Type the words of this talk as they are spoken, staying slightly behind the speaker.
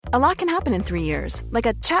A lot can happen in 3 years, like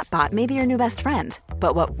a chatbot may be your new best friend.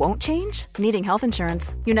 But what won't change? Needing health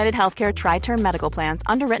insurance. United Healthcare Tri-Term Medical Plans,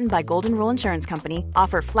 underwritten by Golden Rule Insurance Company,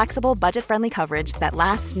 offer flexible, budget-friendly coverage that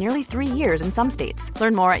lasts nearly 3 years in some states.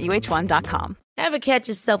 Learn more at uh1.com. Ever catch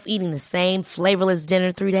yourself eating the same flavorless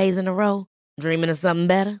dinner 3 days in a row? Dreaming of something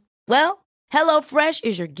better? Well, HelloFresh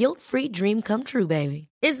is your guilt-free dream come true, baby.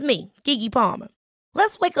 It's me, Keke Palmer.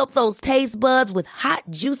 Let's wake up those taste buds with hot,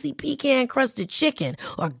 juicy pecan-crusted chicken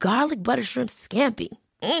or garlic butter shrimp scampi.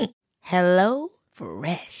 Hello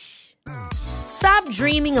Fresh. Stop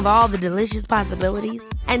dreaming of all the delicious possibilities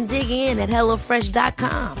and dig in at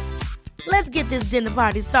HelloFresh.com. Let's get this dinner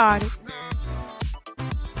party started.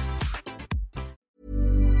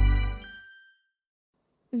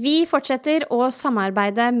 Vi fortsetter å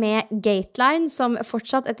samarbeide med Gateline, som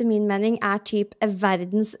fortsatt etter min mening typ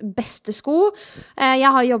verdens beste sko. Jeg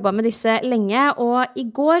har jobbet med disse lenge, og I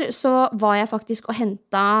går så var jeg faktisk og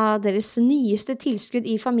hentet deres nyeste tilskudd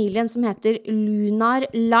I familien, som heter Lunar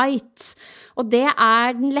Light. Og det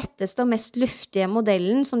den letteste og mest luftige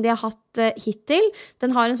modellen som de har hatt hittil.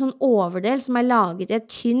 Den har en sånn overdel som laget I et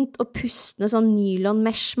tynt og pustende sånn nylon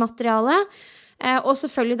mesh materiale. Og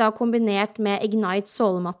selvfølgelig da kombinert med Ignite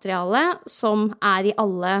sålemateriale, som I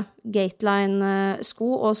alle Gateline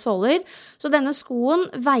sko og såler. Så denne skoen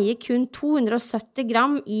veier kun 270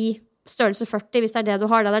 gram I størrelse 40, hvis det det du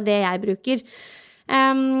har, det det jeg bruker.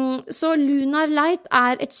 Så Lunar Light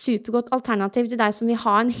et supergodt alternativ til deg som vil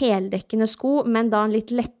ha en heldekkende sko, men da en litt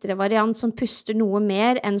lettere variant som puster noe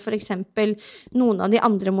mer enn for eksempel noen av de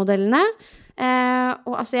andre modellene.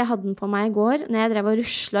 Og altså jeg hadde den på meg I går når jeg drev og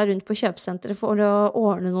ruslet rundt på kjøpesenteret for å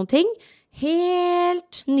ordne noen ting.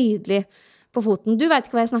 Helt nydelig på foten. Du vet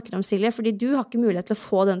ikke hva jeg snakker om, Silje, fordi du har ikke mulighet til å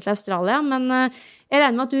få den til Australia, men jeg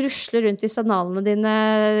regner med at du rusler rundt I sandalene dine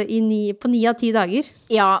på 9 av 10 dager.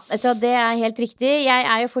 Ja, det helt riktig.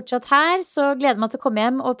 Jeg jo fortsatt her, så gleder meg til å komme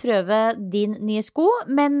hjem og prøve din nye sko.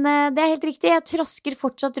 Men det helt riktig, jeg trasker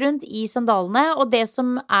fortsatt rundt I sandalene, og det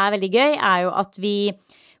som veldig gøy jo at vi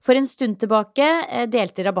for en stund tilbake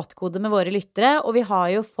delte rabattkode med våre lyttere, og vi har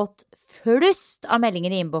jo fått flust av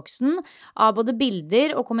meldinger I innboksen av både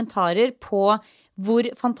bilder og kommentarer på hvor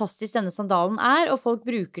fantastisk denne sandalen og folk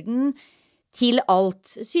bruker den til alt.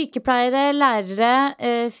 Sykepleiere, lærere,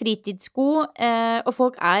 fritidssko, og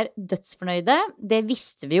folk dødsfornøyde. Det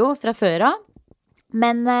visste vi jo fra før av.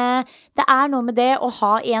 Men det noe med det å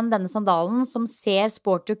ha igjen denne sandalen som ser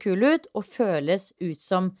sporty og kul ut, og føles ut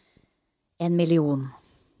som 1 million.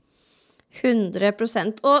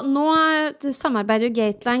 100%. Og nå samarbeider jo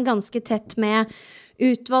Gateline ganske tett med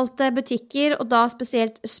utvalgte butikker, og da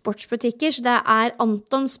spesielt sportsbutikker, så det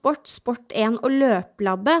Anton Sport, Sport1 og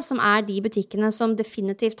Løplabbe som de butikkene som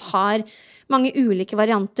definitivt har mange ulike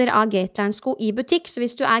varianter av Gateline-sko I butikk, så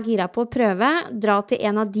hvis du gira på å prøve, dra til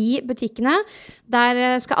en av de butikkene.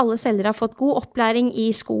 Der skal alle selgere ha fått god opplæring I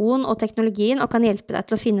skoen og teknologien, og kan hjelpe deg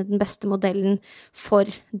til å finne den beste modellen for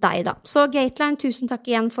deg da. Så Gateline, tusen takk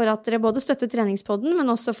igjen for at dere både støtter treningspodden, men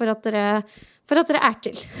også for at dere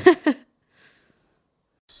til.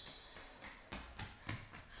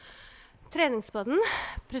 Treningspodden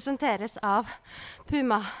presenteres av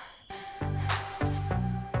Puma.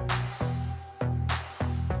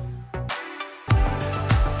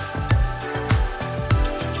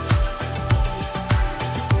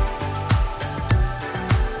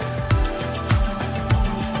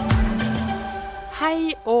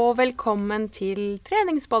 Hei og velkommen til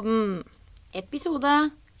treningspodden. Episode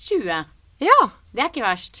 20. Ja. Det ikke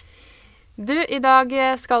verst. Du, I dag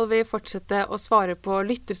skal vi fortsette å svare på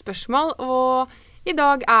lytterspørsmål, og I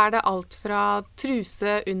dag det alt fra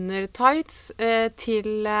truse under tights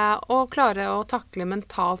til å klare å takle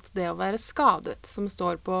mentalt det å være skadet, som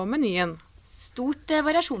står på menyen. Stort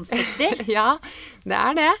variasjonsspekter. Ja, det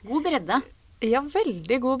det. God bredde. Ja,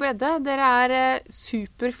 veldig god bredde. Dere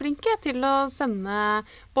superflinke til å sende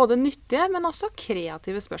både nyttige, men også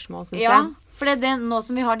kreative spørsmål, synes jeg. For nå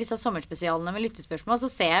som vi har disse sommerspesialene med lyttespørsmål,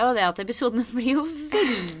 så ser jeg jo det at episodene blir jo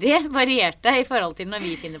veldig varierte I forhold til når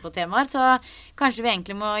vi finner på temaer, så kanskje vi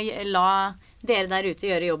egentlig må la dere der ute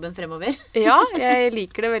gjøre jobben fremover. Ja, jeg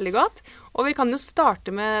liker det veldig godt. Og vi kan jo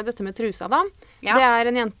starte med dette med trusa da. Ja.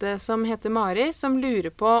 Det en jente som heter Mari, som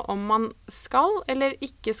lurer på om man skal eller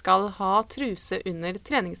ikke skal ha truse under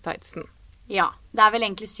treningstightsen. Ja, det vel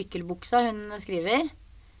egentlig sykkelbuksa hun skriver.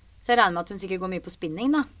 Så jeg regner med at hun sikkert går mye på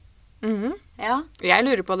spinning da. Ja. Jeg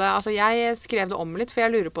lurer på det, altså jeg skrev det om litt, for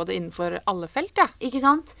jeg lurer på det innenfor alle felt, ja. Ikke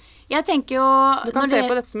sant? Jeg tenker jo... Du kan se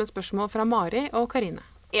på dette som et spørsmål fra Mari og Karine.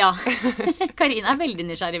 Ja, Karine veldig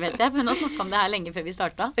nysgjerrig, vet jeg, for hun har snakket om det her lenge før vi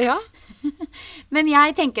startet. Ja. Men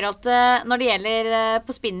jeg tenker at når det gjelder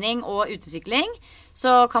på spinning og utesykling,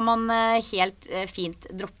 så kan man helt fint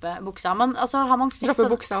droppe buksa. Men altså, har man sett Droppe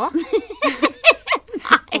buksa også?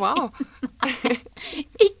 Wow.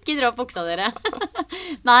 Ikke dropp buksa, dere.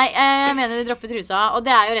 Nei, jeg mener droppe trusa. Og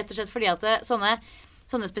det jo rett og slett fordi at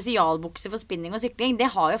sånne spesialbukser for spinning og sykling, det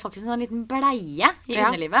har jo faktisk en sånn liten bleie i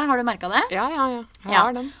underlivet. Har du merket det? Ja. Jeg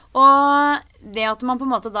har den. Og det at man på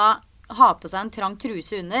en måte da har på seg en trang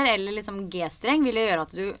truse under, eller liksom G-streng, vil jo gjøre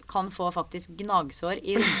at du kan få faktisk gnagsår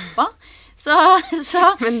i rumpa. Så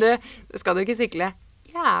Men det skal du ikke sykle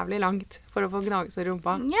jævlig langt for å få gnagsår i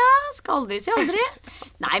rumpa. Ja, skal aldri si aldri.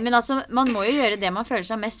 Nei, men altså, man må jo gjøre det man føler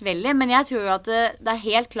seg mest vel i, men jeg tror jo at det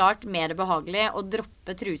helt klart mer behagelig å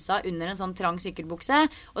droppe trusa under en sånn trang sykkelbukse,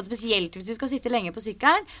 og spesielt hvis du skal sitte lenge på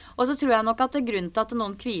sykkelen. Og så tror jeg nok at grunnen til at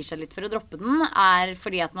noen kvier seg litt for å droppe den,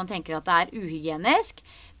 fordi at man tenker at det uhygienisk.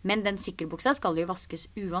 Men den sykkelbuksa skal jo vaskes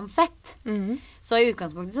uansett. Så i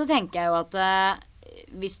utgangspunktet så tenker jeg jo at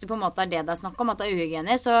hvis det på en måte det snakk om, at det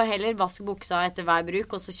uhygienisk, så heller vask buksa etter hver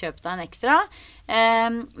bruk, og så kjøp deg en ekstra.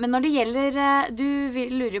 Men når det gjelder, du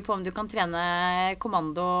lurer på om du kan trene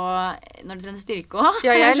kommando når du trener styrke også?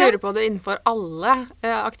 Ja, jeg lurer på det innenfor alle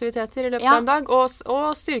aktiviteter i løpet av en dag, og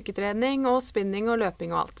styrketrening, og spinning, og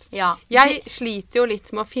løping og alt. Ja. Jeg sliter jo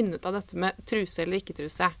litt med å finne ut av dette med truse eller ikke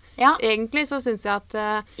truse. Ja. Egentlig så synes jeg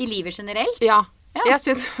at I livet generelt? Ja. Jeg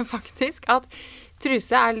synes faktisk at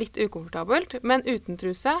truse litt ukomfortabelt, men uten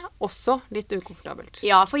truse også litt ukomfortabelt.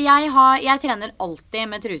 Ja, for jeg trener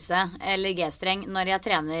alltid med truse eller G-streng når jeg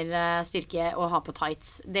trener styrke og har på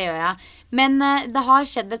tights. Det gjør jeg. Men det har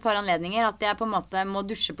skjedd ved et par anledninger at jeg på en måte må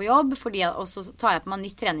dusje på jobb, og så tar jeg på meg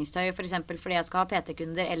nytt treningstøy, for eksempel fordi jeg skal ha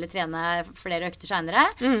PT-kunder eller trene flere økter senere.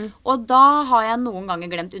 Og da har jeg noen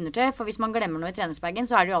ganger glemt undertøy, for hvis man glemmer noe i treningsbagen,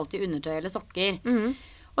 så det jo alltid undertøy eller sokker.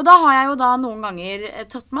 Og da har jeg jo da noen ganger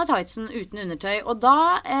tatt på meg tightsen uten undertøy, og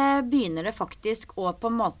da begynner det faktisk å på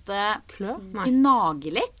en måte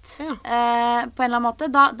gnage litt, på en eller annen måte.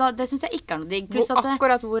 Det synes jeg ikke noe digg.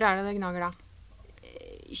 Akkurat hvor det gnager da?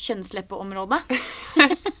 Kjønnsleppeområdet.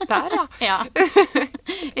 Der, ja. Ja,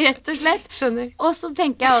 rett og slett. Skjønner. Og så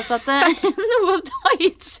tenker jeg også at noen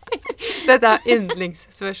tightser... Dette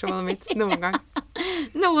yndlingsspørsmålet mitt noen gang.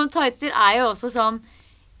 Noen tightser jo også sånn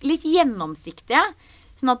litt gjennomsiktige.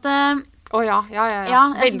 Sånn at ja.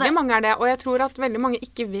 Veldig mange det. Og jeg tror at veldig mange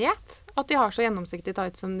ikke vet at de har så gjennomsiktig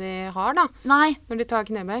tights som de har da. Nei. Når de tar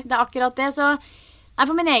knebøy. Det akkurat det. Så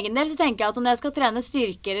for min egen del så tenker jeg at når jeg skal trene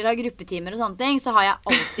styrke eller ha gruppetimer og sånne ting, så har jeg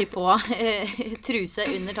alltid på truse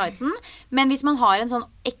under tightsen. Men hvis man har en sånn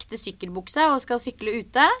ekte sykkelbukse og skal sykle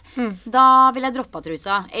ute, da vil jeg droppe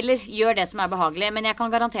trusa. Eller gjør det som behagelig. Men jeg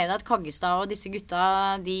kan garantere deg at Kaggestad og disse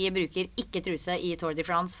gutta, de bruker ikke truse i Tour de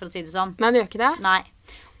France, for å si det sånn. Nei, de gjør ikke det? Nei.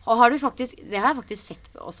 Og det har jeg faktisk sett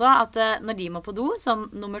også, at når de må på do, sånn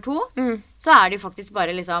nummer 2, så det jo faktisk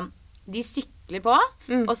bare liksom, de sykler på,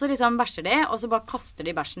 og så liksom bæsjer de, og så bare kaster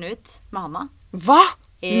de bæsjen ut med handa. Hva?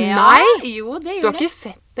 Ja, Nei! Jo, det gjør du har ikke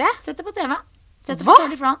sett det? Sett det på TV. Sett det Hva? på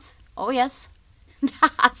Tour de France. Oh yes.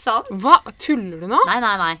 Det sant. Hva? Tuller du nå?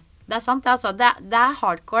 Nei. Det sant, altså. Det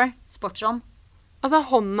hardcore sportsånd. Altså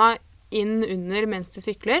hånda inn under mens de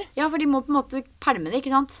sykler? Ja, for de må på en måte pælme det,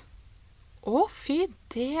 ikke sant? Å, fy,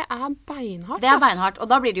 det beinhardt. Det beinhardt, og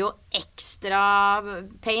da blir det jo ekstra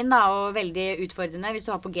pain da, og veldig utfordrende hvis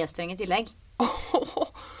du har på G-streng i tillegg.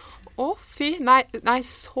 Å, fy. Nei,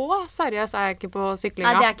 så seriøs jeg ikke på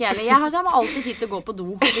syklinga. Nei, det ikke jeg heller. Jeg har alltid tid til å gå på do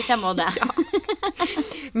hvis jeg må det.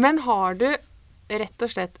 Men har du rett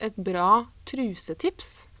og slett et bra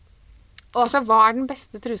trusetips? Altså, hva den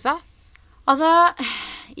beste trusa? Altså,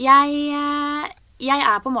 jeg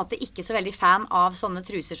på en måte ikke så veldig fan av sånne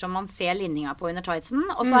truser som man ser linninga på under tightsen.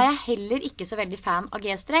 Og så jeg heller ikke så veldig fan av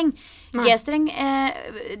G-streng. G-streng,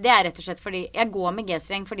 det rett og slett fordi jeg går med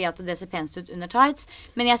G-streng fordi at det ser penst ut under tights.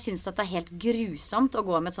 Men jeg synes at det helt grusomt å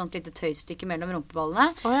gå med et sånt lite tøystykke mellom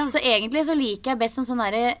rumpeballene. Så egentlig så liker jeg best en sånn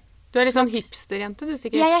derre... Du litt sånn hipsterjente, du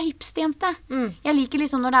sikkert? Jeg hipsterjente. Jeg liker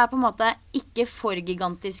liksom når det på en måte ikke for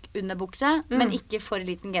gigantisk underbukse, men ikke for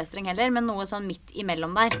liten G-streng heller, men noe sånn midt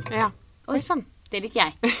imellom der. Ja. Oi, sånn. Det liker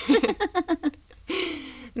jeg.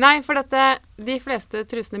 Nei, for de fleste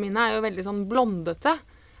trusene mine jo veldig sånn blondete.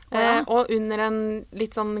 Og under en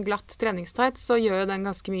litt sånn glatt treningstight så gjør jo den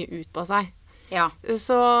ganske mye ut av seg. Ja.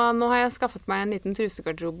 Så nå har jeg skaffet meg en liten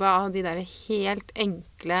trusegarderobe av de der helt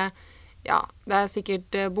enkle, ja, det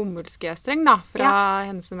sikkert bomullsg-streng da, fra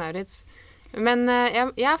Hennes & Mauritz. Men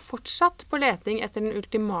jeg fortsatt på leting etter den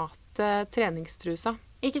ultimate treningstrusa.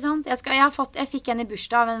 Ikke sant? Jeg fikk en i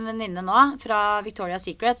bursdag av en venninne nå, fra Victoria's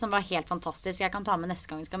Secret, som var helt fantastisk. Jeg kan ta med neste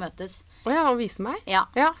gang vi skal møtes. Og vise meg? Ja,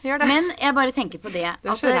 gjør det. Men jeg bare tenker på det,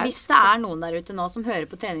 at hvis det er noen der ute nå som hører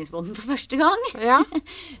på treningsboden for første gang,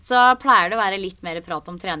 så pleier det å være litt mer prat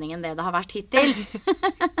om trening enn det har vært hittil.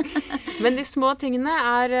 Men de små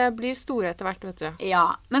tingene blir store etter hvert, vet du.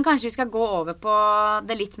 Ja, men kanskje vi skal gå over på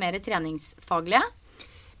det litt mer treningsfaglige.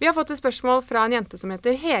 Vi har fått et spørsmål fra en jente som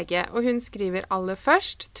heter Hege, og hun skriver aller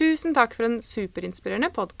først: Tusen takk for en superinspirerende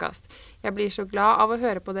podcast. Jeg blir så glad av å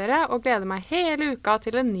høre på dere, og gleder meg hele uka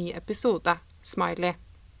til en ny episode. Smiley.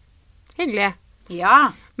 Hyggelig.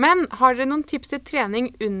 Ja. Men har dere noen tips til trening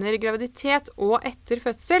under graviditet og etter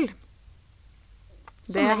fødsel?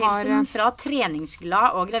 Sommerhilsen fra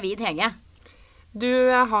treningsglad og gravid Hege. Du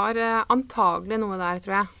har antagelig noe der,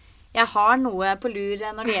 tror jeg. Jeg har noe på lur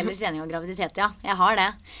når det gjelder trening og graviditet, ja. Jeg har det.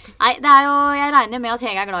 Nei, jeg regner jo med at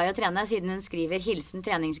Hege er glad i å trene, siden hun skriver hilsen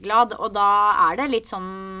treningsglad. Og da er det litt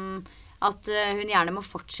sånn at hun gjerne må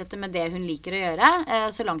fortsette med det hun liker å gjøre,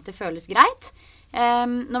 så langt det føles greit.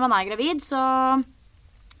 Når man er gravid, så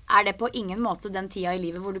er det på ingen måte den tida i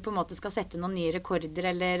livet hvor du på en måte skal sette noen nye rekorder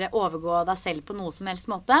eller overgå deg selv på noe som helst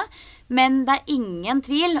måte. Men det er ingen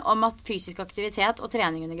tvil om at fysisk aktivitet og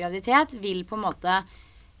trening under graviditet vil på en måte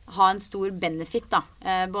ha en stor benefit da.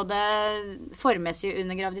 Både formmessig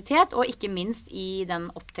under graviditet og ikke minst i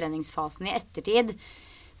den opptreningsfasen i ettertid.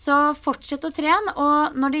 Så fortsett å trene,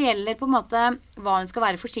 og når det gjelder på en måte hva hun skal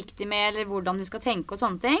være forsiktig med, eller hvordan hun skal tenke og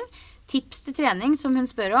sånne ting, tips til trening som hun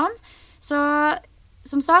spør om, så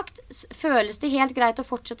som sagt, føles det helt greit å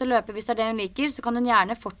fortsette å løpe hvis det er det hun liker, så kan hun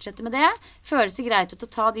gjerne fortsette med det. Føles det greit å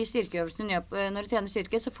ta de styrkeøvelsene hun gjør når hun trener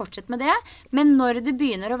styrke, så fortsett med det. Men når det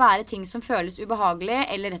begynner å være ting som føles ubehagelig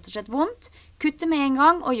eller rett og slett vondt, kutt det med en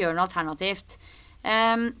gang og gjør noe alternativt.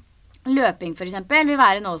 Løping for eksempel vil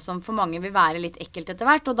være noe som for mange vil være litt ekkelt etter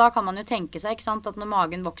hvert, og da kan man jo tenke seg, ikke sant, at når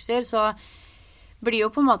magen vokser, så blir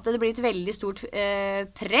jo på en måte, det blir et veldig stort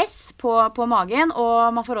press på magen,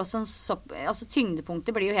 og man får også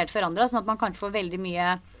tyngdepunktet blir jo helt forandret, sånn at man kanskje får veldig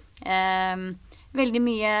mye,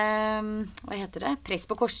 hva heter det, press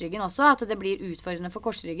på korsryggen også, at det blir utfordrende for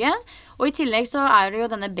korsryggen. Og i tillegg så er det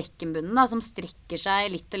jo denne bekkenbunnen da, som strekker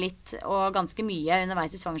seg litt og ganske mye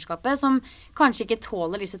underveis i svangerskapet, som kanskje ikke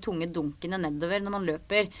tåler disse tunge dunkene nedover når man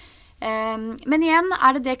løper. Men igjen,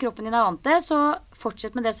 er det kroppen din er vant til, så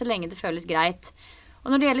fortsett med det så lenge det føles greit. Og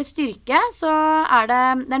når det gjelder styrke, så er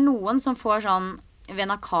det noen som får sånn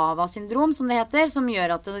Venakawa-syndrom, som det heter, som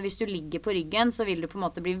gjør at hvis du ligger på ryggen, så vil du på en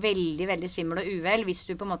måte bli veldig, veldig svimmel og uvel hvis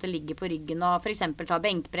du på en måte ligger på ryggen og for eksempel tar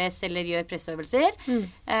benkpress eller gjør pressøvelser.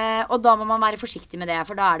 Og da må man være forsiktig med det,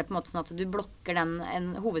 for da er det på en måte sånn at du blokker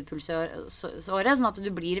en hovedpulsåre, sånn at du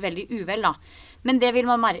blir veldig uvel da. Men det vil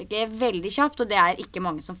man merke veldig kjapt, og det er ikke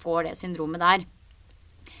mange som får det syndromet der.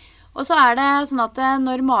 Og så er det sånn at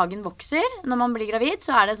når magen vokser, når man blir gravid,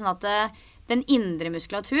 så er det sånn at den indre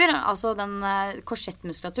muskulatur, altså den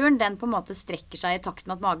korsettmuskulaturen, den på en måte strekker seg i takt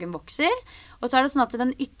med at magen vokser. Og så er det sånn at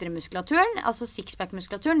den ytre muskulaturen, altså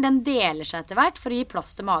sixpack-muskulaturen, den deler seg etter hvert for å gi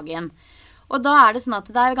plass til magen. Og da er det sånn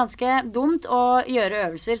at det er ganske dumt å gjøre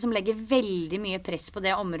øvelser som legger veldig mye press på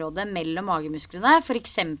det området mellom magemusklene. For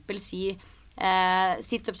eksempel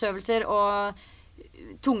sit-ups-øvelser og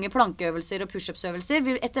tunge plankeøvelser og push-ups-øvelser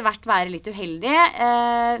vil etter hvert være litt uheldige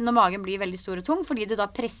når magen blir veldig stor og tung, fordi du da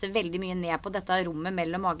presser veldig mye ned på dette rommet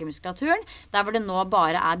mellom magemuskulaturen, der hvor det nå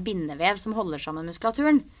bare er bindevev som holder sammen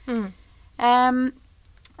muskulaturen.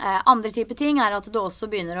 Andre typer ting er at det også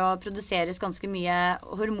begynner å produseres ganske mye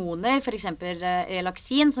hormoner, for eksempel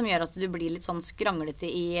relaksin, som gjør at du blir litt sånn skranglete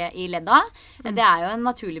i ledda. Det er jo en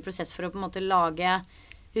naturlig prosess for å på en måte lage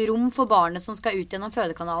rom for barnet som skal ut gjennom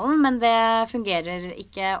fødekanalen, men det fungerer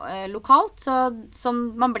ikke lokalt, så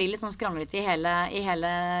man blir litt sånn skranglete i hele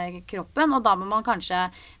kroppen, og da må man kanskje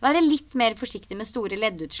være litt mer forsiktig med store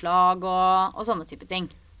leddutslag og sånne type ting.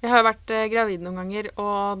 Jeg har jo vært gravid noen ganger,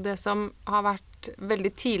 og det som har vært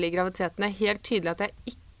veldig tidlig i graviditeten er helt tydelig at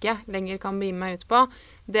jeg ikke lenger kan begi meg ut på.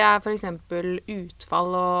 Det er for eksempel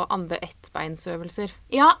utfall og andre ettbeinsøvelser.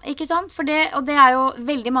 Ja, ikke sant? Og det er jo,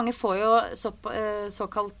 veldig mange får jo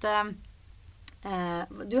såkalt,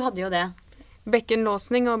 du hadde jo det.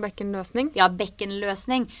 Bekkenlåsning og bekkenløsning. Ja,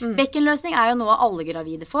 bekkenløsning. Bekkenløsning er jo noe alle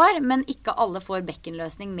gravide får, men ikke alle får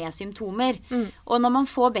bekkenløsning med symptomer. Og når man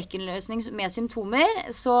får bekkenløsning med symptomer,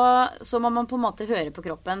 så må man på en måte høre på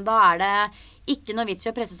kroppen. Da er det ikke noe vits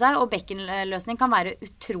i å presse seg, og bekkenløsning kan være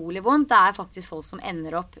utrolig vondt. Det faktisk folk som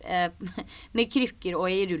ender opp med krykker og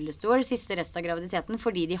i rullestol siste rest av graviditeten,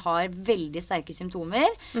 fordi de har veldig sterke symptomer.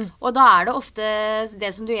 Og da det ofte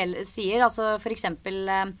det som du sier, altså for eksempel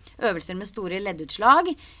øvelser med store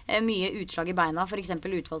leddutslag, mye utslag i beina, for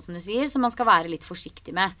eksempel utfall som du sier, som man skal være litt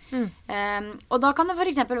forsiktig med. Og da kan det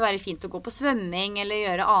for eksempel være fint å gå på svømming, eller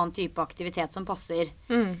gjøre annen type aktivitet som passer.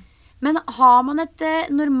 Men har man et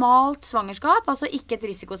normalt svangerskap, altså ikke et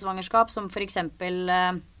risikosvangerskap som for eksempel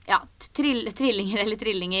tvillinger eller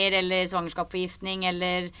trillinger, eller svangerskapsforgiftning,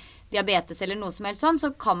 eller diabetes eller noe som helst sånn, så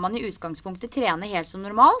kan man i utgangspunktet trene helt som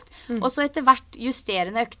normalt. Og så etter hvert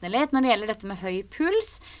justerende øktene litt. Når det gjelder dette med høy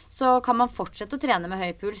puls, så kan man fortsette å trene med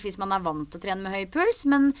høy puls hvis man vant til å trene med høy puls,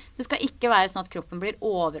 men det skal ikke være sånn at kroppen blir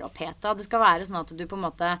overopphetet. Det skal være sånn at du på en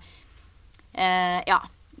måte,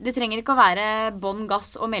 det trenger ikke å være bånn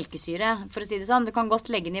gass og melkesyre, for å si det sånn. Du kan godt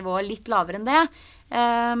legge nivået litt lavere enn det.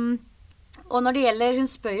 Og når det gjelder, hun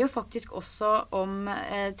spør jo faktisk også om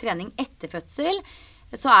trening etter fødsel,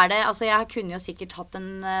 så det, altså jeg kunne jo sikkert hatt en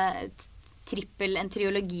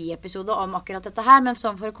triologiepisode om akkurat dette her, men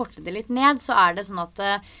sånn for å korte det litt ned, så det sånn at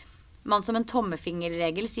man som en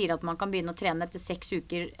tommefingerregel sier at man kan begynne å trene etter 6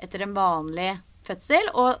 uker etter en vanlig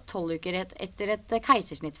fødsel, og 12 uker etter et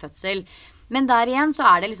keisersnittfødsel. Men der igjen så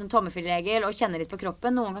det liksom tommefingerregel og kjenne litt på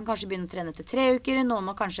kroppen. Noen kan kanskje begynne å trene etter 3 uker,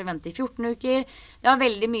 noen må kanskje vente i 14 uker. Det har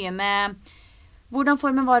veldig mye med hvordan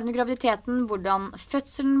formen var under graviditeten, hvordan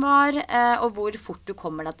fødselen var, og hvor fort du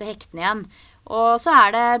kommer deg til hekten igjen. Og så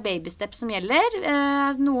det babysteps som gjelder.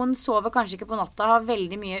 Noen sover kanskje ikke på natta, har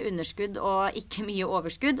veldig mye underskudd og ikke mye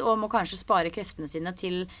overskudd, og må kanskje spare kreftene sine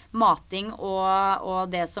til mating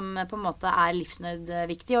og det som på en måte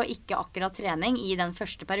livsnødviktig, og ikke akkurat trening i den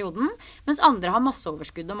første perioden, mens andre har masse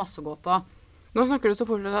overskudd og masse å gå på. Nå snakker du så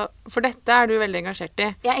fort, for dette du veldig engasjert i.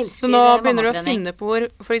 Jeg elsker så nå begynner du å finne på ord,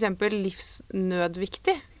 for eksempel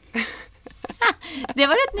livsnødviktig. Det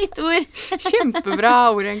var et nytt ord. Kjempebra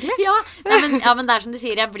ord, egentlig. Ja, men det som du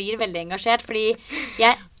sier, jeg blir veldig engasjert, fordi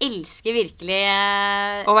jeg elsker virkelig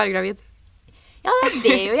å være gravid. Ja,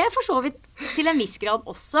 det gjør jeg for så vidt til en viss grad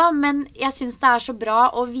også, men jeg synes det så bra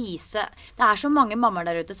å vise. Det så mange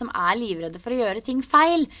mammaer der ute som livredde for å gjøre ting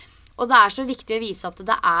feil. Og det så viktig å vise at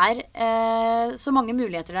det så mange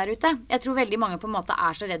muligheter der ute. Jeg tror veldig mange på en måte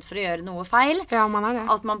så redd for å gjøre noe feil. Ja, man det.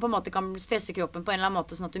 At man på en måte kan stresse kroppen på en eller annen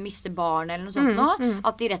måte, sånn at du mister barn eller noe sånt nå.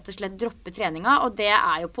 At de rett og slett dropper treninga, og det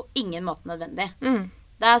jo på ingen måte nødvendig.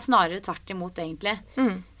 Det snarere tvert imot, egentlig.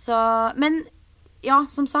 Så, men ja,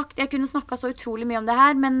 som sagt, jeg kunne snakket så utrolig mye om det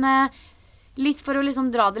her, men litt for å liksom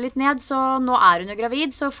dra det litt ned, så nå hun jo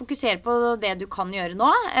gravid, så fokuser på det du kan gjøre nå,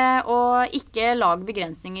 og ikke lag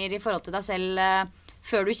begrensninger i forhold til deg selv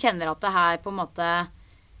før du kjenner at det her på en måte,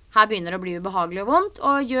 her begynner å bli ubehagelig og vondt,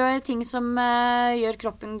 og gjør ting som gjør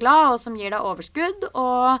kroppen glad, og som gir deg overskudd,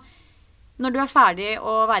 og når du ferdig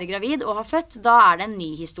å være gravid og har født, da det en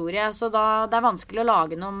ny historie, så da det vanskelig å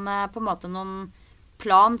lage noen, på en måte noen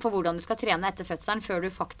plan for hvordan du skal trene etter fødselen, før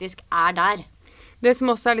du faktisk der. Det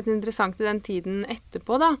som også litt interessant i den tiden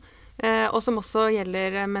etterpå da, og som også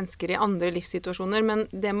gjelder mennesker i andre livssituasjoner, men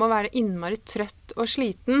det må være innmari trøtt og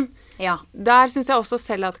sliten. Ja. Der synes jeg også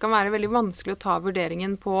selv at det kan være veldig vanskelig å ta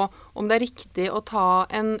vurderingen på om det riktig å ta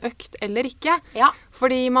en økt eller ikke. Ja.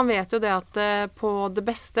 Fordi man vet jo det at på det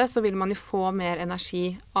beste så vil man jo få mer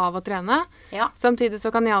energi av å trene. Ja. Samtidig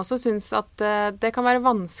så kan jeg også synes at det kan være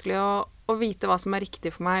vanskelig å vite hva som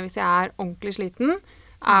riktig for meg hvis jeg ordentlig sliten.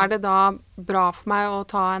 Det da bra for meg å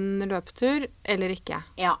ta en løpetur, eller ikke?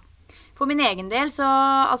 Ja. For min egen del, så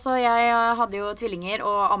altså, jeg hadde jo tvillinger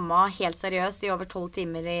og amma helt seriøst i over 12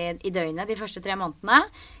 timer i døgnet de første 3 månedene.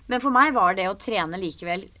 Men for meg var det å trene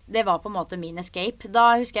likevel, det var på en måte min escape.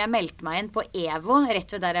 Da husker jeg meldte meg inn på EVO,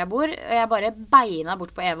 rett ved der jeg bor. Jeg bare beina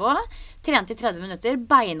bort på EVO, trente i 30 minutter,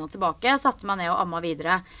 beina tilbake, satte meg ned og amma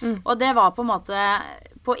videre. Og det var på en måte,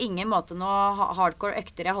 på ingen måte noe hardcore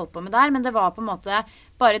økter jeg holdt på med der, men det var på en måte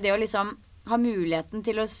bare det å liksom ha muligheten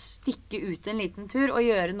til å stikke ut en liten tur og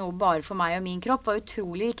gjøre noe bare for meg og min kropp var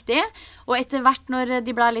utrolig viktig. Og etter hvert når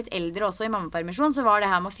de ble litt eldre også i mammapermisjon, så var det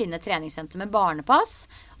her med å finne treningssenter med barnepass,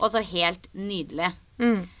 og så helt nydelig.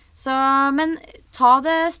 Så, men ta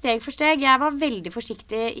det steg for steg. Jeg var veldig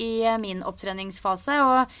forsiktig i min opptreningsfase,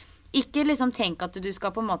 og ikke liksom tenk at du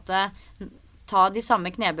skal på en måte ta de samme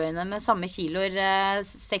knebøyene med samme kiloer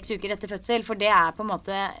 6 uker etter fødsel, for det på en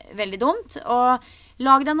måte veldig dumt. Og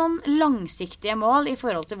lag deg noen langsiktige mål i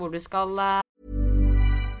forhold til hvor du skal.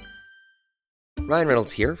 Ryan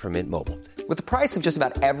Reynolds here from Mint Mobile. With the price of just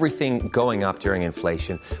about everything going up during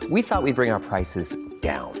inflation, we thought we'd bring our prices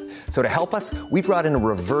down. So to help us, we brought in a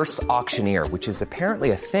reverse auctioneer, which is apparently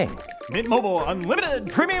a thing. Mint Mobile Unlimited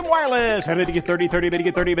Premium Wireless. How to get 30, 30, bit to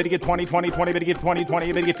get 30, bit to get 20, 20, 20, bit to get 20,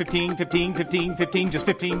 20, bit to get 15, 15, 15, 15, just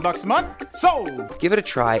 $15 a month? Sold! Give it a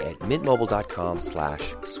try at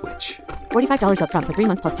mintmobile.com/switch. $45 up front for 3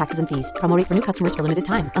 months plus taxes and fees. Promo rate for new customers for limited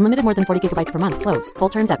time. Unlimited more than 40 gigabytes per month. Slows full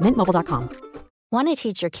terms at mintmobile.com. Want to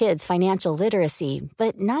teach your kids financial literacy,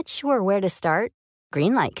 but not sure where to start?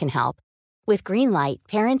 Greenlight can help. With Greenlight,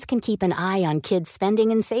 parents can keep an eye on kids'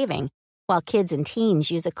 spending and saving, while kids and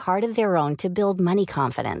teens use a card of their own to build money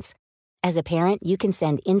confidence. As a parent, you can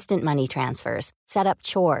send instant money transfers, set up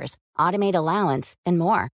chores, automate allowance, and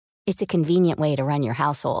more. It's a convenient way to run your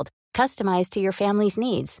household, customized to your family's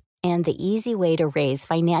needs, and the easy way to raise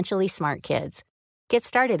financially smart kids. Get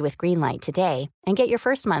started with Greenlight today and get your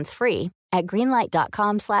first month free at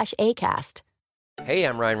greenlight.com/ACAST. Hey,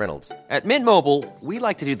 I'm Ryan Reynolds. At Mint Mobile, we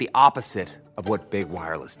like to do the opposite of what Big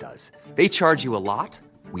Wireless does. They charge you a lot,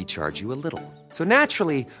 we charge you a little. So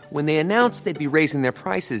naturally, when they announced they'd be raising their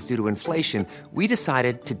prices due to inflation, we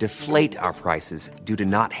decided to deflate our prices due to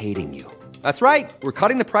not hating you. That's right. We're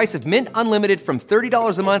cutting the price of Mint Unlimited from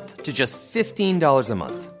 $30 a month to just $15 a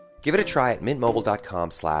month. Give it a try at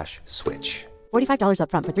mintmobile.com/switch. $45 up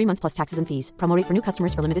front for 3 months plus taxes and fees. Promo rate for new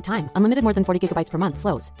customers for limited time. Unlimited more than 40 gigabytes per month.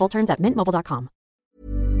 Slows full terms at mintmobile.com.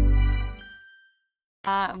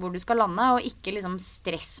 Hvor du skal lande, og ikke liksom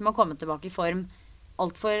stress med å komme tilbake i form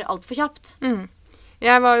alt for kjapt.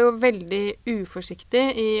 Jeg var jo veldig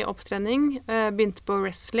uforsiktig i opptrening. Begynte på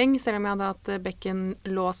wrestling, selv om jeg hadde hatt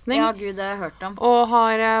bekkenlåsning. Ja, Gud, det har jeg hørt om. Og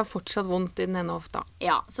har fortsatt vondt i den ene hofta.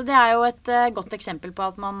 Ja, så det er jo et godt eksempel på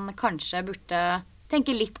at man kanskje burde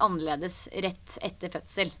tenke litt annerledes rett etter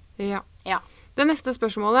fødsel. Ja. Ja. Det neste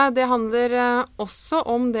spørsmålet, det handler også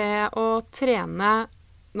om det å trene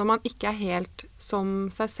når man ikke er helt som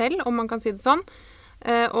seg selv, om man kan si det sånn.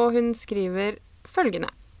 Og hun skriver følgende.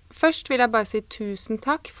 Først vil jeg bare si tusen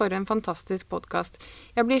takk for en fantastisk podcast.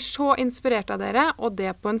 Jeg blir så inspirert av dere, og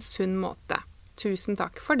det på en sunn måte. Tusen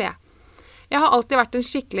takk for det. Jeg har alltid vært en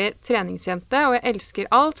skikkelig treningsjente, og jeg elsker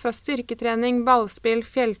alt fra styrketrening, ballspill,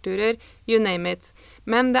 fjellturer, you name it.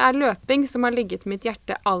 Men det er løping som har ligget mitt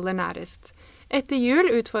hjerte aller nærest. Etter jul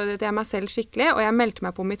utfordret jeg meg selv skikkelig, og jeg meldte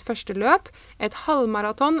meg på mitt første løp, et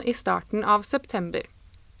halvmaraton i starten av september.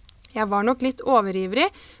 Jeg var nok litt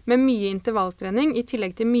overivrig, med mye intervalltrening i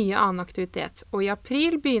tillegg til mye annen aktivitet, og i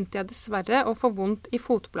april begynte jeg dessverre å få vondt i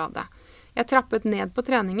fotbladet. Jeg trappet ned på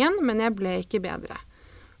treningen, men jeg ble ikke bedre.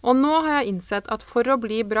 Og nå har jeg innsett at for å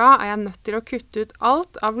bli bra er jeg nødt til å kutte ut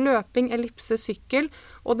alt av løping, ellipse, sykkel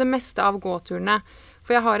og det meste av gåturene,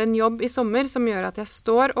 for jeg har en jobb i sommer som gjør at jeg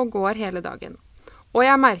står og går hele dagen. Og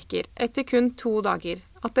jeg merker, etter kun 2 dager,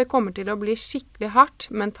 at det kommer til å bli skikkelig hardt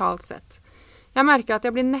mentalt sett. Jeg merker at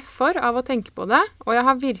jeg blir nedfor av å tenke på det, og jeg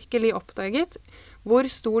har virkelig oppdaget hvor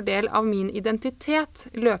stor del av min identitet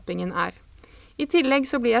løpingen er. I tillegg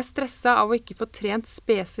så blir jeg stresset av å ikke få trent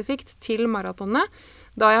spesifikt til maratonet,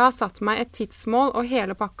 da jeg har satt meg et tidsmål og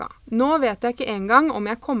hele pakka. Nå vet jeg ikke engang om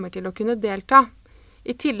jeg kommer til å kunne delta.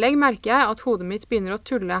 I tillegg merker jeg at hodet mitt begynner å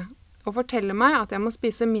tulle, og forteller meg at jeg må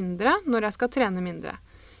spise mindre når jeg skal trene mindre.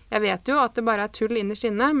 Jeg vet jo at det bare er tull innerst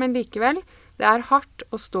inne, men likevel, det er hardt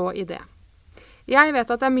å stå i det. Jeg vet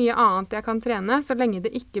at det er mye annet jeg kan trene, så lenge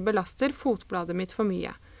det ikke belaster fotbladet mitt for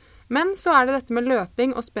mye. Men så er det dette med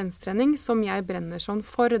løping og spenstrening som jeg brenner sånn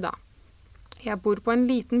for da. Jeg bor på en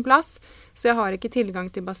liten plass, så jeg har ikke tilgang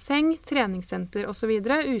til basseng, treningssenter og så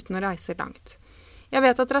videre uten å reise langt. Jeg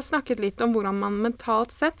vet at dere har snakket litt om hvordan man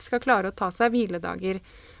mentalt sett skal klare å ta seg hviledager,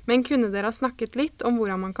 men kunne dere ha snakket litt om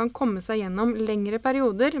hvordan man kan komme seg gjennom lengre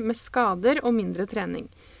perioder med skader og mindre trening.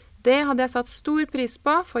 Det hadde jeg satt stor pris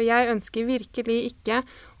på, for jeg ønsker virkelig ikke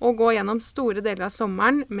å gå gjennom store deler av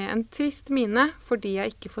sommeren med en trist mine fordi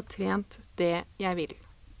jeg ikke får trent det jeg vil.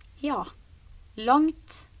 Ja,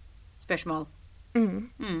 langt spørsmål.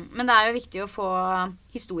 Men det er jo viktig å få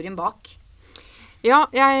historien bak. Ja,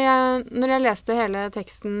 når jeg leste hele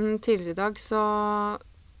teksten tidligere i dag, så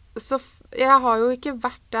jeg har jo ikke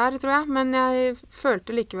vært der, tror jeg, men jeg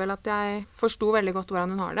følte likevel at jeg forstod veldig godt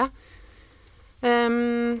hvordan hun har det.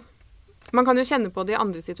 Man kan jo kjenne på det i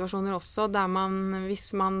andre situasjoner også, der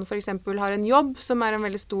hvis man for eksempel har en jobb som er en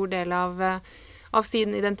veldig stor del av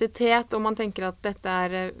sin identitet, og man tenker at dette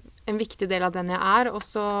er en viktig del av den jeg er, og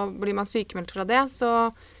så blir man sykemeldt fra det,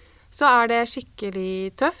 så er det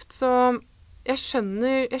skikkelig tøft. Så jeg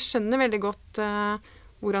skjønner veldig godt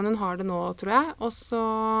hvordan hun har det nå, tror jeg. Og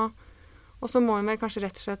så må hun vel kanskje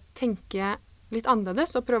rett og slett tenke litt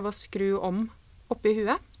annerledes og prøve å skru om oppi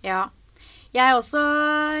huet. Ja. Jeg også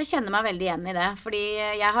kjenner meg veldig igjen i det, fordi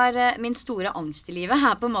jeg har, min store angst i livet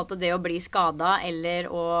på en måte det å bli skadet eller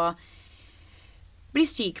å bli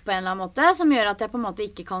syk på en eller annen måte, som gjør at jeg på en måte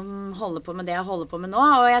ikke kan holde på med det jeg holder på med nå,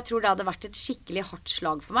 og jeg tror det hadde vært et skikkelig hardt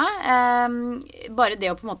slag for meg. Bare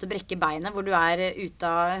det å på en måte brekke beinet, hvor du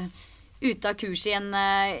ute av kurs i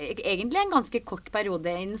egentlig en ganske kort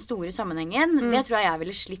periode i den store sammenhengen, det tror jeg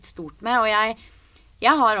ville slitt stort med, og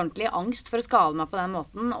jeg har ordentlig angst for å skade meg på den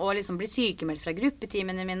måten, og liksom bli sykemeldt fra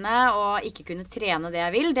gruppetimene mine, og ikke kunne trene det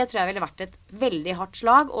jeg vil. Det tror jeg ville vært et veldig hardt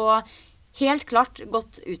slag, og helt klart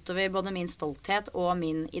gått utover både min stolthet og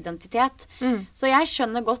min identitet. Så jeg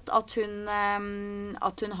skjønner godt at hun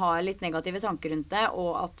har litt negative tanker rundt det,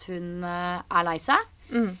 og at hun lei seg.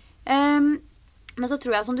 Men så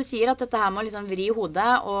tror jeg, som du sier, at dette her må liksom vri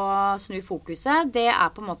hodet og snu fokuset. Det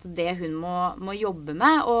på en måte det hun må jobbe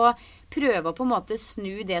med, og prøve å på en måte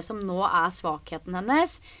snu det som nå svakheten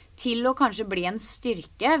hennes, til å kanskje bli en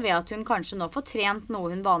styrke ved at hun kanskje nå får trent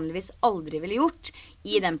noe hun vanligvis aldri ville gjort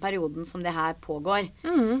i den perioden som det her pågår.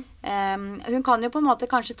 Hun kan jo på en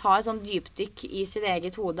måte kanskje ta et sånn dypdykk i sitt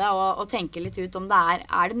eget hode og tenke litt ut om det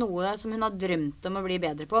det noe som hun har drømt om å bli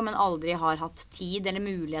bedre på, men aldri har hatt tid eller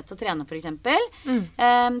mulighet til å trene, for eksempel.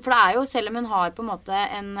 For det jo, selv om hun har på en måte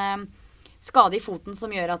en skade i foten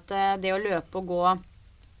som gjør at det å løpe og gå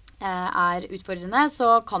utfordrende,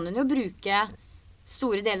 så kan hun jo bruke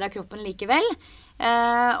store deler av kroppen likevel.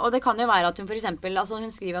 Og det kan jo være at hun for eksempel, altså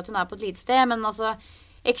hun skriver at hun på et lite sted, men altså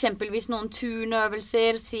eksempelvis noen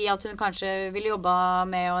turnøvelser, si at hun kanskje vil jobbe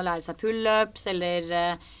med å lære seg pull-ups,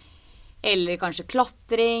 eller kanskje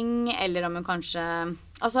klatring, eller om hun kanskje,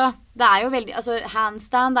 altså det jo veldig, altså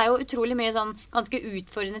handstand, det jo utrolig mye sånn ganske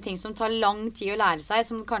utfordrende ting som tar lang tid å lære seg,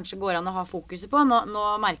 som kanskje går an å ha fokuset på. Nå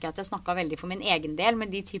merker jeg at jeg snakket veldig for min egen del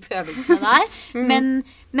med de type øvelsene der.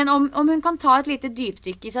 Men om hun kan ta et lite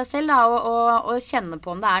dypdykk i seg selv da, og kjenne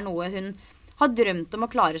på om det noe hun har drømt om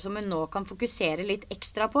å klare, som hun nå kan fokusere litt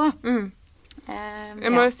ekstra på.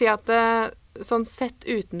 Jeg må jo si at sånn sett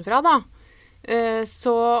utenfra da,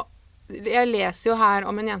 så jeg leser jo her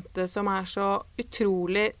om en jente som så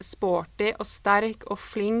utrolig sporty og sterk og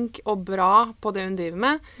flink og bra på det hun driver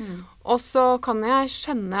med. Og så kan jeg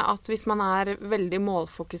skjønne at hvis man veldig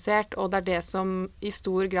målfokusert, og det det som i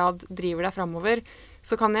stor grad driver deg fremover,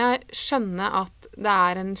 så kan jeg skjønne at det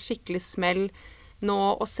en skikkelig smell nå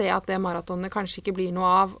å se at det maratonet kanskje ikke blir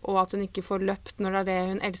noe av, og at hun ikke får løpt når det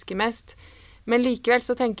hun elsker mest. Men likevel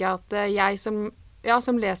så tenker jeg at jeg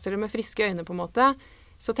som leser det med friske øyne på en måte,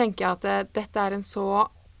 så tenker jeg at dette en så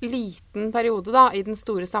liten periode da, i den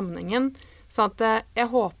store sammenhengen, så at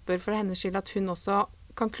jeg håper for hennes skyld at hun også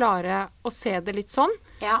kan klare å se det litt sånn,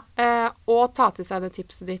 og ta til seg det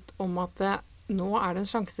tipset ditt om at nå det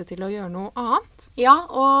en sjanse til å gjøre noe annet. Ja,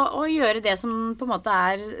 og gjøre det som på en måte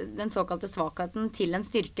den såkalte svakheten til en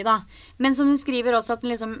styrke da. Men som hun skriver også at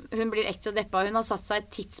hun blir ekstra deppa, hun har satt seg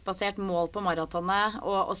et tidsbasert mål på maratonet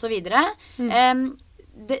og så videre.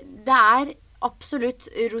 Det absolutt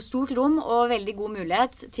stort rom og veldig god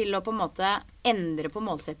mulighet til å på en måte endre på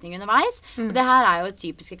målsetning underveis. Og det her jo et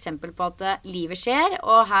typisk eksempel på at livet skjer,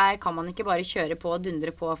 og her kan man ikke bare kjøre på og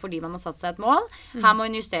dundre på fordi man har satt seg et mål. Her må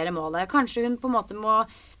hun justere målet. Kanskje hun på en måte må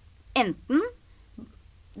enten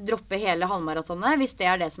droppe hele halvmaratonet, hvis det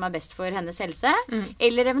det som best for hennes helse,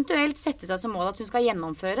 eller eventuelt sette seg som mål at hun skal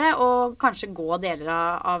gjennomføre og kanskje gå deler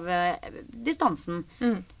av distansen.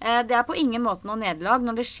 Det på ingen måte noe nederlag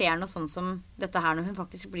når det skjer noe sånn som dette her, når hun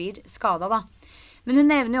faktisk blir skadet da. Men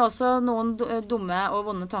hun nevner jo også noen dumme og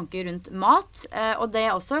vonde tanker rundt mat, og det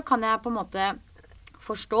også kan jeg på en måte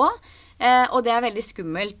forstå, og det veldig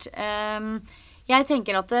skummelt. Jeg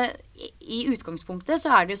tenker at i utgangspunktet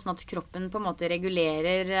så det jo sånn at kroppen på en måte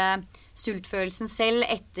regulerer sultfølelsen selv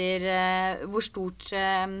etter hvor stort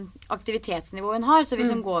aktivitetsnivå hun har. Så hvis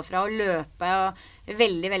hun går fra å løpe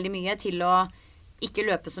veldig, veldig mye til å ikke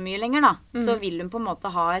løpe så mye lenger da, så vil hun på en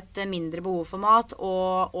måte ha et mindre behov for mat,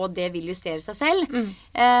 og det vil justere seg selv.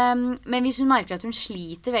 Men hvis hun merker at hun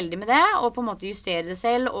sliter veldig med det, og på en måte justerer det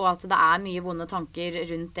selv, og at det mye vonde tanker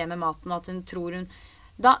rundt det med maten, og at hun tror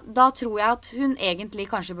Da tror jeg at hun egentlig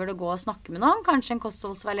kanskje burde gå og snakke med noen, kanskje en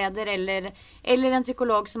kostholdsveileder eller en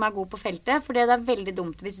psykolog som god på feltet, for det veldig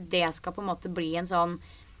dumt hvis det skal på en måte bli en sånn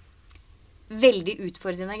veldig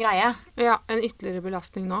utfordrende greie. Ja, en ytterligere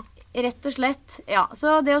belastning nå. Rett og slett, ja.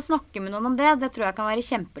 Så det å snakke med noen om det tror jeg kan være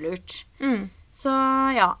kjempelurt. Så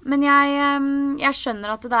ja, men jeg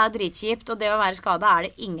skjønner at det dritkjipt, og det å være skadet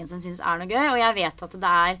det ingen som synes noe gøy, og jeg vet at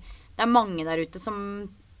det mange der ute som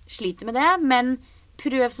sliter med det, men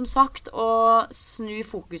prøv som sagt å snu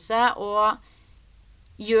fokuset og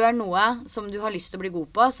gjør noe som du har lyst til å bli god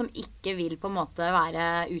på, som ikke vil på en måte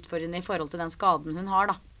være utfordrende i forhold til den skaden hun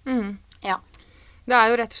har, da. Ja. Det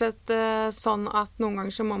jo rett og slett sånn at noen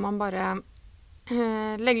ganger så må man bare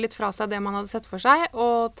legge litt fra seg det man hadde sett for seg,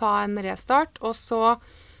 og ta en restart, og så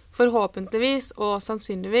forhåpentligvis og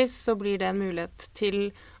sannsynligvis så blir det en mulighet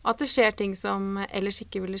til at det skjer ting som ellers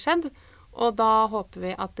ikke ville skjedd, og da håper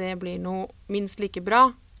vi at det blir noe minst like bra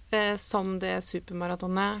som det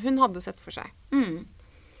supermaratonet hun hadde sett for seg.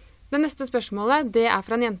 Det neste spørsmålet, det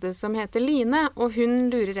fra en jente som heter Line, og hun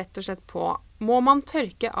lurer rett og slett på, må man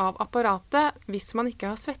tørke av apparatet hvis man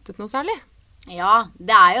ikke har svettet noe særlig? Ja,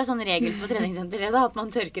 det jo sånn regel på treningssenteret at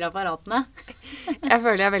man tørker apparatene. Jeg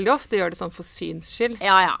føler jeg veldig ofte gjør det sånn for syns skyld.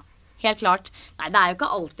 Ja, helt klart. Nei, det jo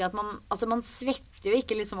ikke alltid at man svetter jo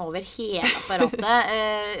ikke liksom over hele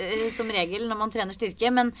apparatet som regel når man trener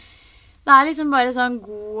styrke, men det liksom bare sånn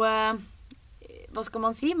god, hva skal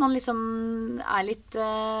man si? Man liksom litt,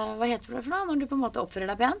 hva heter det for noe, når du på en måte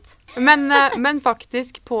oppfører deg pent? Men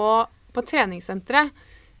faktisk på treningssenteret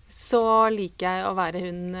så liker jeg å være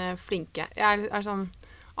hun flinke. Jeg sånn,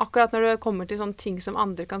 akkurat når det kommer til sånne ting som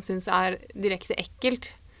andre kan synes direkte ekkelt,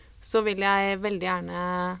 så vil jeg veldig gjerne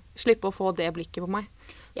slippe å få det blikket på meg.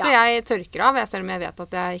 Ja. Så jeg tørker av, selv om jeg vet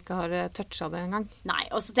at jeg ikke har touchet det en gang. Nei,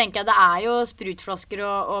 og så tenker jeg det jo sprutflasker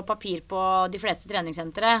og papir på de fleste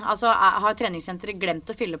treningssentere. Altså, har treningssenteret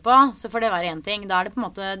glemt å fylle på, så får det være en ting. Da det på en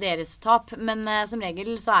måte deres tap. Men som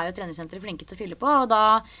regel så jo treningssenteret flinke til å fylle på, og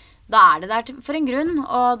da det der for en grunn,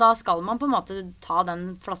 og da skal man på en måte ta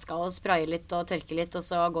den flaska og spraye litt og tørke litt, og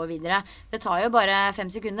så gå videre. Det tar jo bare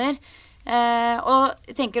 5 sekunder. Og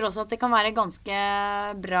jeg tenker også at det kan være ganske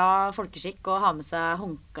bra folkeskikk å ha med seg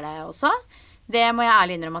håndkle også. Det må jeg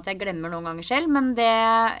ærlig innrømme at jeg glemmer noen ganger selv, men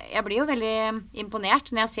jeg blir jo veldig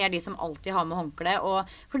imponert når jeg ser de som alltid har med håndkle,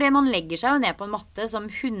 og for det man legger seg jo ned på en matte som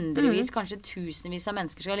hundrevis, kanskje tusenvis av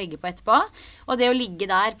mennesker skal ligge på etterpå, og det å ligge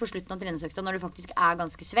der på slutten av treningsøkta når du faktisk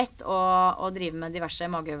ganske svett og driver med diverse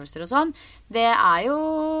mageøvelser og sånn, det jo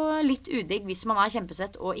litt udigg hvis man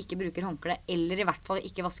kjempesvett og ikke bruker håndkle, eller i hvert fall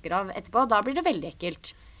ikke vasker av etterpå. Da blir det veldig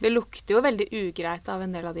ekkelt. Det lukter jo veldig ugreit av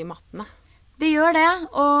en del av de mattene. Det gjør det,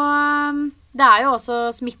 og det jo også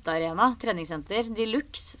smittearena, treningssenter, de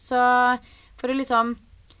luxe, så for å liksom,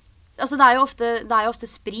 altså det jo ofte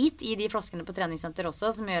sprit i de flaskene på treningssenter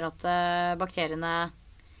også, som gjør at bakteriene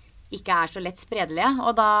ikke så lett spredelige,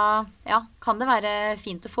 og da kan det være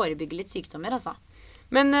fint å forebygge litt sykdommer, altså.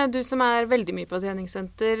 Men du som veldig mye på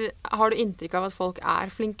treningssenter, har du inntrykk av at folk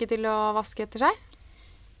flinke til å vaske etter seg?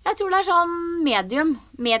 Jeg tror det sånn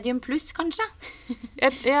medium pluss kanskje.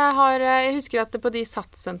 Jeg husker at på de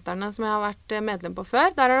satssentrene som jeg har vært medlem på før,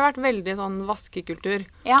 der har det vært veldig sånn vaskekultur.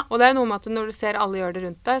 Ja. Og det noe med at når du ser alle gjør det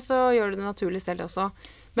rundt deg, så gjør du det naturlig selv også.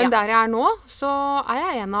 Men der jeg nå, så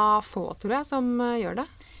jeg en av få, tror jeg, som gjør det.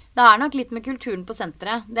 Det nok litt med kulturen på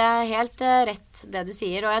senteret. Det helt rett det du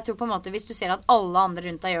sier, og jeg tror på en måte hvis du ser at alle andre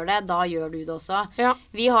rundt deg gjør det, da gjør du det også. Ja.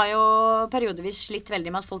 Vi har jo periodevis slitt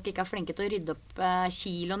veldig med at folk ikke flinke til å rydde opp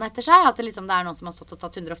kiloen etter seg, at det liksom det noen som har stått og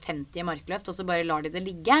tatt 150 i markløft, og så bare lar de det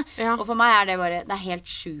ligge. Ja. Og for meg det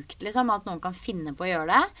helt sjukt liksom, at noen kan finne på å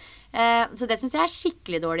gjøre det. Så det synes jeg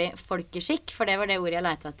skikkelig dårlig folkeskikk, for det var det ordet jeg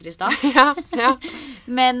lette etter i stad. Ja.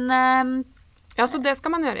 Men ja, så det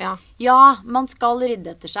skal man gjøre, ja. Ja, man skal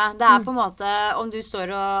rydde etter seg. Det på en måte, om du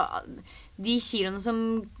står og de kiloene som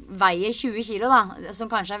veier 20 kilo da, som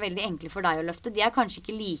kanskje veldig enkle for deg å løfte, de kanskje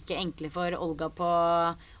ikke like enkle for Olga på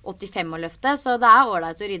 85 å løfte, så det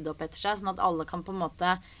ordentlig å rydde opp etter seg, sånn at alle kan på en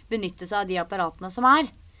måte benytte seg av de apparatene som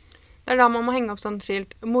Det da man må henge opp sånn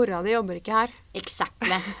skilt, mora di jobber ikke her.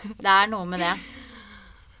 Exactly. Det noe med det.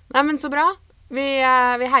 Nei, men så bra. Vi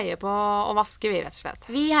heier på å vaske, vi rett og slett.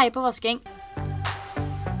 Vi heier på vasking.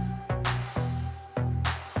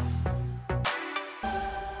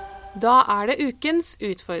 Da det ukens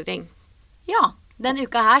utfordring. Ja, den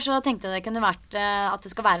uka her så tenkte jeg det kunne vært at det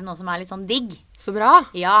skal være noe som litt sånn digg. Så bra.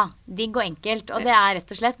 Ja, digg og enkelt. Og det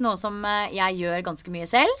rett og slett noe som jeg gjør ganske mye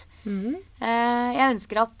selv. Jeg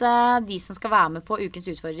ønsker at de som skal være med på ukens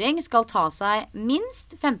utfordring skal ta seg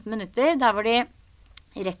minst 15 minutter der hvor de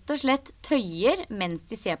rett og slett tøyer mens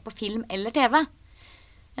de ser på film eller TV.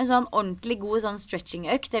 En sånn ordentlig god sånn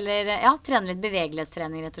stretching-økt, eller trene litt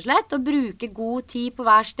bevegelighetstrening rett og slett, og bruke god tid på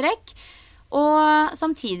hver strekk, og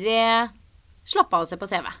samtidig slappe av og se på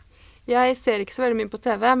TV. Jeg ser ikke så veldig mye på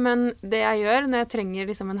TV, men det jeg gjør når jeg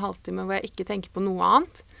trenger liksom en halvtime hvor jeg ikke tenker på noe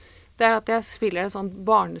annet, det at jeg spiller et sånt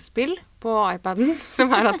barnespill på iPaden,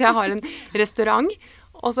 som at jeg har en restaurant,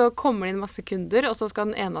 og så kommer det inn masse kunder, og så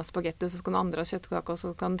skal den ene ha spagetti, så skal den andre ha kjøttkake, og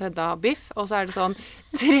så skal den tredje ha biff, og så det sånn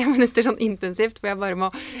 3 minutter sånn intensivt, hvor jeg bare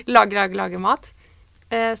må lage mat.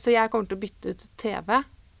 Så jeg kommer til å bytte ut TV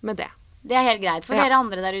med det. Det er helt greit. For dere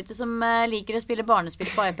andre der ute som liker å spille barnespill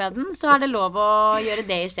på iPaden, så er det lov å gjøre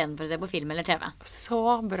det i stedet for å se på film eller TV.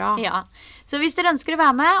 Så bra. Ja. Så hvis dere ønsker å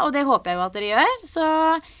være med, og det håper jeg jo at dere gjør, så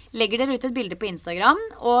legger dere ut et bilde på Instagram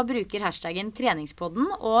og bruker hashtaggen treningspodden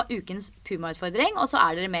og ukens Puma-utfordring, og så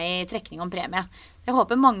er dere med i trekning om premie. Jeg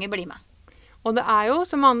håper mange blir med. Og det er jo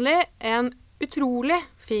som vanlig en utrolig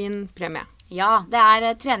fin premie. Ja, det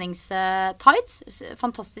er treningstights,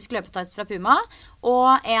 fantastisk løpetights fra Puma,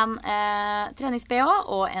 og en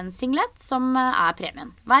trenings-BH og en singlet som er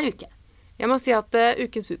premien hver uke. Jeg må si at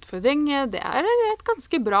ukens utfordring, det er et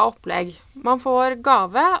ganske bra opplegg. Man får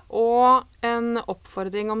gave og en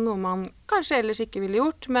oppfordring om noe man kanskje ellers ikke ville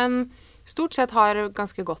gjort, men stort sett har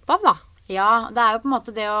ganske godt av, da. Ja, det er jo på en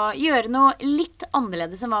måte det å gjøre noe litt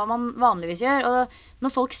annerledes enn hva man vanligvis gjør. Og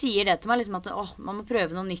når folk sier det til meg, liksom at man må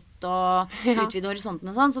prøve noe nytt og utvide horisonten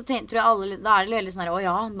og sånn, så tror jeg alle, da er det veldig sånn her,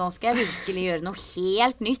 nå skal jeg virkelig gjøre noe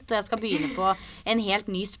helt nytt, og jeg skal begynne på en helt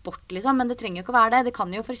ny sport, liksom. Men det trenger jo ikke å være det. Det kan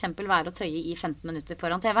jo for eksempel være å tøye i 15 minutter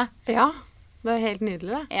foran TV. Ja, det er helt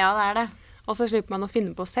nydelig det. Ja, det er det. Og så slipper man å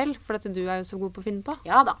finne på selv, for du er jo så god på å finne på.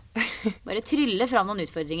 Ja da. Bare trylle fram noen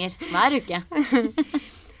utfordringer hver uke.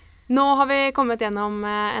 Nå har vi kommet gjennom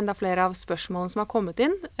enda flere av spørsmålene som har kommet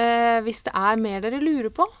inn. Hvis det er mer dere lurer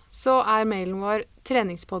på, så er mailen vår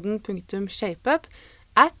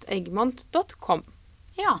treningspodden.shapeup@eggmont.com.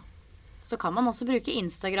 Ja, så kan man også bruke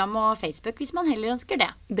Instagram og Facebook hvis man heller ønsker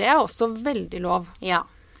det. Det er også veldig lov. Ja.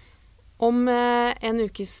 Om en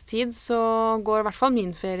ukes tid så går i hvert fall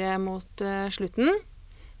min ferie mot slutten.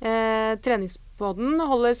 Treningspodden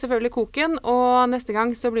holder selvfølgelig koken, og neste gang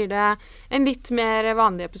så blir det en litt mer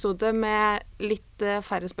vanlig episode med litt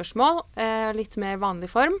færre spørsmål, litt mer vanlig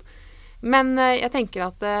form. Men jeg tenker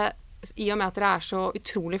at i og med at dere er så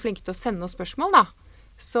utrolig flinke til å sende oss spørsmål, da,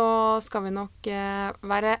 så skal vi nok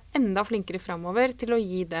være enda flinkere fremover til å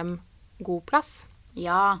gi dem god plass.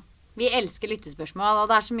 Ja, vi elsker lyttespørsmål, og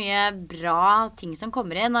det er så mye bra ting som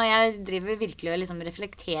kommer inn, og jeg driver virkelig og liksom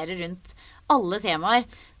reflekterer rundt alle temaer.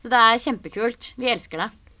 Så det er kjempekult. Vi elsker det.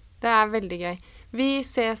 Det er veldig gøy. Vi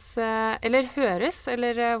ses, eller høres,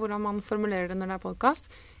 eller hvordan man formulerer det når det er podcast.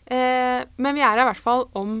 Men vi er her i hvert fall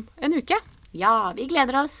om en uke. Ja, vi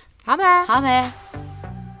gleder oss. Ha det! Ha det!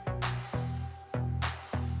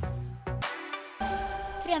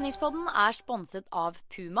 Treningspodden er sponset av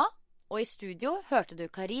Puma, og i studio hørte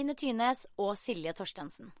du Karine Tynes og Silje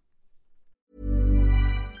Torstensen.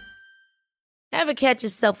 Ever catch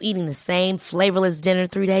yourself eating the same flavorless dinner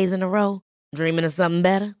 3 days in a row? Dreaming of something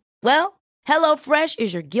better? Well, HelloFresh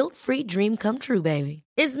is your guilt-free dream come true, baby.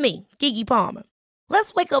 It's me, Keke Palmer.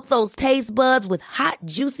 Let's wake up those taste buds with hot,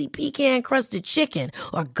 juicy pecan-crusted chicken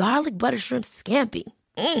or garlic butter shrimp scampi.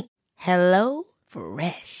 Hello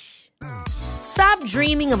Fresh. Stop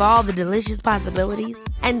dreaming of all the delicious possibilities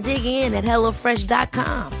and dig in at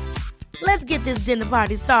HelloFresh.com. Let's get this dinner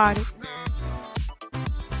party started.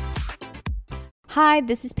 Hi,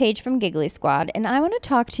 this is Paige from Giggly Squad, and I want to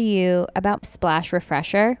talk to you about Splash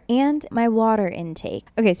Refresher and my water intake.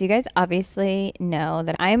 Okay, so you guys obviously know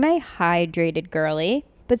that I'm a hydrated girly,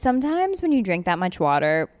 but sometimes when you drink that much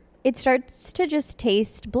water, it starts to just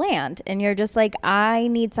taste bland, and you're just like, I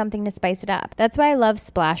need something to spice it up. That's why I love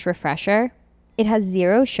Splash Refresher. It has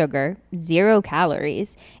 0 sugar, 0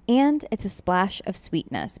 calories, and it's a splash of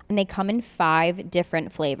sweetness. And they come in 5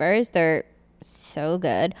 different flavors. They're so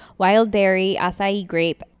good. Wild berry, acai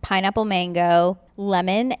grape, pineapple mango,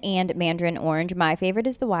 lemon, and mandarin orange. My favorite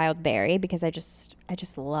is the wild berry because I just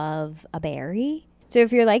love a berry. So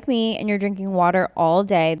if you're like me and you're drinking water all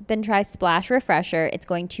day, then try Splash Refresher. It's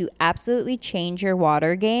going to absolutely change your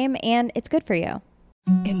water game, and it's good for you.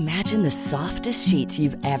 Imagine the softest sheets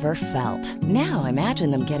you've ever felt. Now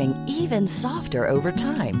imagine them getting even softer over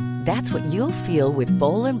time. That's what you'll feel with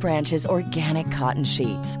Boll & Branch's organic cotton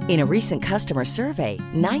sheets. In a recent customer survey,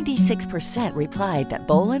 96% replied that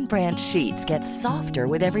Boll & Branch sheets get softer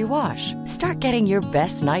with every wash. Start getting your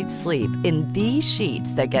best night's sleep in these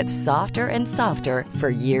sheets that get softer and softer for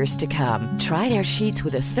years to come. Try their sheets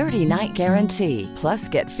with a 30-night guarantee. Plus,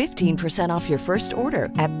 get 15% off your first order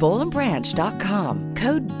at bollandbranch.com.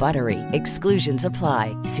 Code BUTTERY. Exclusions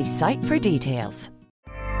apply. See site for details.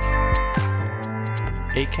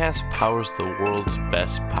 Acast powers the world's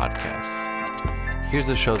best podcasts. Here's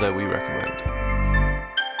a show that we recommend.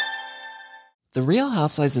 The Real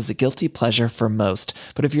Housewives is a guilty pleasure for most,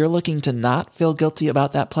 but if you're looking to not feel guilty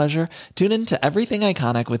about that pleasure, tune in to Everything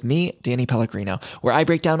Iconic with me, Danny Pellegrino, where I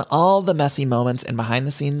break down all the messy moments and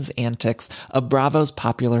behind-the-scenes antics of Bravo's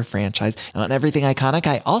popular franchise. And on Everything Iconic,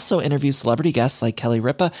 I also interview celebrity guests like Kelly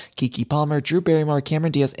Ripa, Keke Palmer, Drew Barrymore,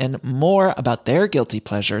 Cameron Diaz, and more about their guilty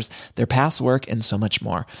pleasures, their past work, and so much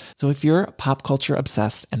more. So if you're pop culture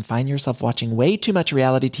obsessed and find yourself watching way too much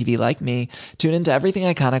reality TV like me, tune in to Everything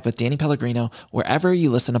Iconic with Danny Pellegrino, wherever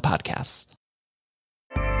you listen to podcasts.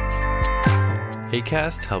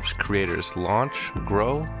 Acast helps creators launch,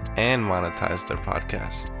 grow, and monetize their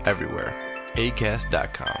podcasts everywhere.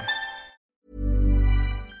 Acast.com.